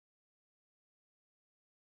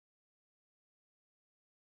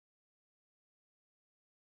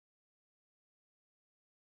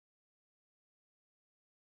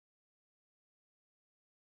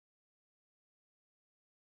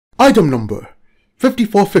Item Number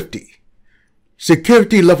 5450.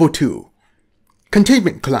 Security Level 2.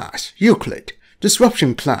 Containment Class Euclid.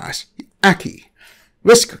 Disruption Class Aki.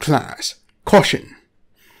 Risk Class Caution.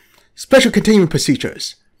 Special Containment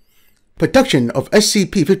Procedures. Production of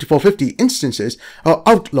SCP-5450 instances are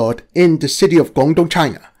outlawed in the city of Guangdong,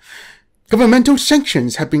 China. Governmental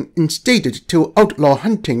sanctions have been instated to outlaw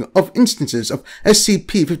hunting of instances of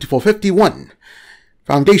SCP-5451.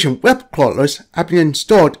 Foundation web crawlers have been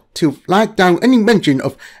installed to flag down any mention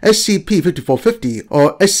of SCP-5450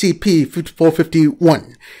 or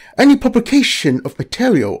SCP-5451. Any publication of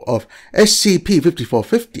material of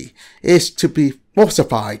SCP-5450 is to be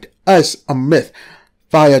falsified as a myth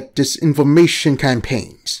via disinformation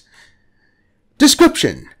campaigns.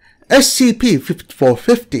 Description: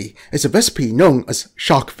 SCP-5450 is a recipe known as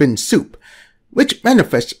shark fin soup, which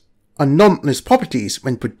manifests anomalous properties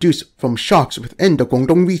when produced from sharks within the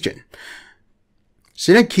Guangdong region.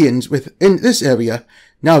 Selenians within this area,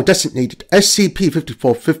 now designated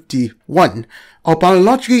SCP-5451, are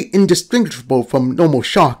biologically indistinguishable from normal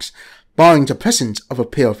sharks, barring the presence of a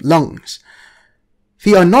pair of lungs.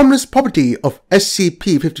 The anomalous property of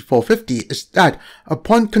SCP-5450 is that,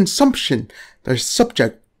 upon consumption, the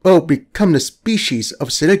subject will become the species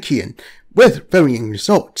of Selenian with varying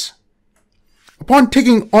results. Upon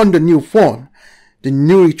taking on the new form, the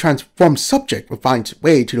newly transformed subject will find its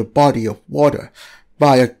way to the body of water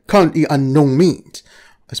via currently unknown means.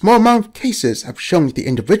 A small amount of cases have shown the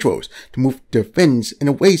individuals to move their fins in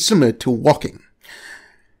a way similar to walking.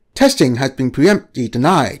 Testing has been preemptively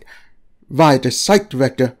denied via the site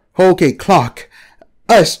director Jorge Clark,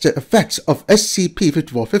 as the effects of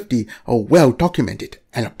SCP-5450 are well documented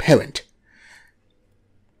and apparent.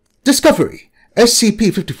 Discovery: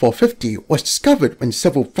 SCP-5450 was discovered when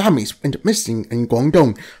several families went missing in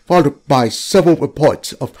Guangdong, followed by several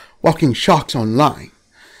reports of walking sharks online.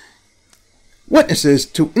 Witnesses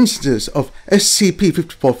to instances of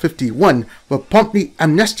SCP-5451 were promptly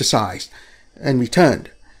amnesticized and returned.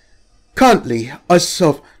 Currently, as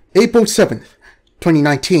of April 7th,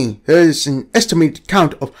 2019, there is an estimated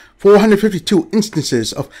count of 452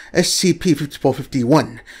 instances of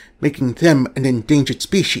SCP-5451, making them an endangered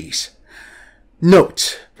species.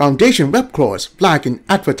 Note: Foundation web crawlers flag an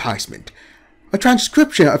advertisement. A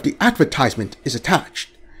transcription of the advertisement is attached.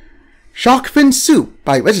 Shark fin soup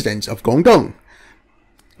by residents of Guangdong.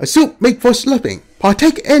 A soup made for slurping.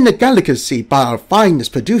 Partake in a delicacy by our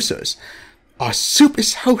finest producers. Our soup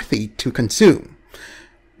is healthy to consume.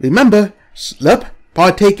 Remember, slurp,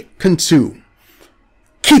 partake, consume.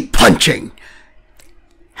 Keep punching!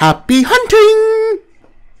 Happy hunting!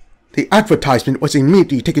 The advertisement was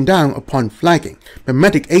immediately taken down upon flagging.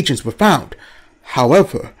 Memetic agents were found.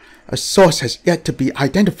 However, a source has yet to be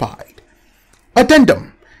identified.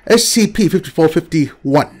 Addendum: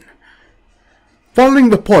 SCP-5451. Following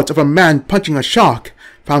reports of a man punching a shark,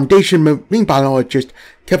 Foundation marine biologist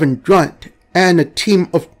Kevin Drunt and a team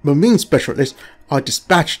of marine specialists are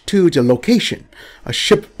dispatched to the location, a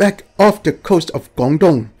shipwreck off the coast of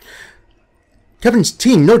Guangdong. Kevin's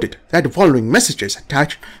team noted that the following messages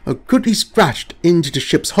attached were crudely scratched into the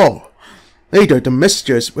ship's hull. Later, the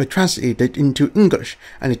messages were translated into English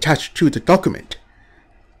and attached to the document.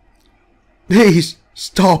 Please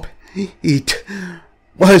stop. It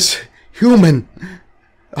was human.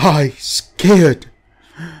 I scared.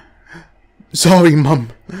 Sorry, Mum.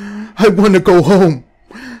 I want to go home.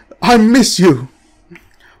 I miss you.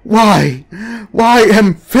 Why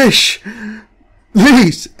am fish?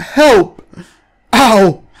 Please help.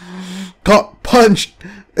 Ow! Got punched.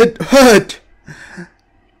 It hurt.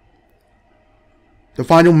 The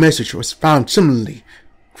final message was found similarly,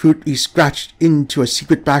 crudely scratched into a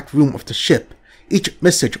secret back room of the ship. Each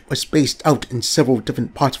message was spaced out in several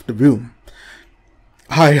different parts of the room.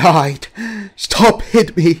 I hide. Stop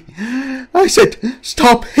hit me. I said,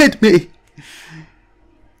 stop hit me.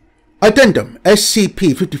 Addendum: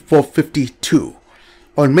 SCP-5452.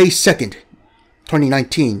 On May 2nd,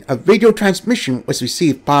 2019, a radio transmission was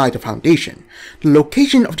received by the Foundation. The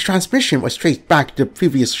location of the transmission was traced back to the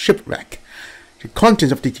previous shipwreck. The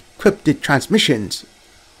contents of the decrypted transmissions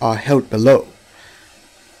are held below.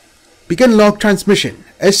 Begin log transmission: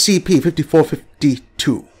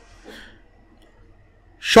 SCP-5452.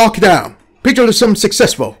 Shark down. Pugilism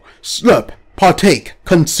successful. Slurp, partake,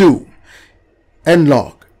 consume. End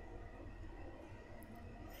log.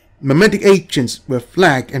 Memetic agents were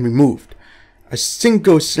flagged and removed. A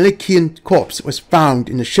single Selenian corpse was found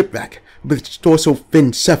in the shipwreck with its dorsal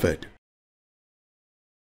fin severed.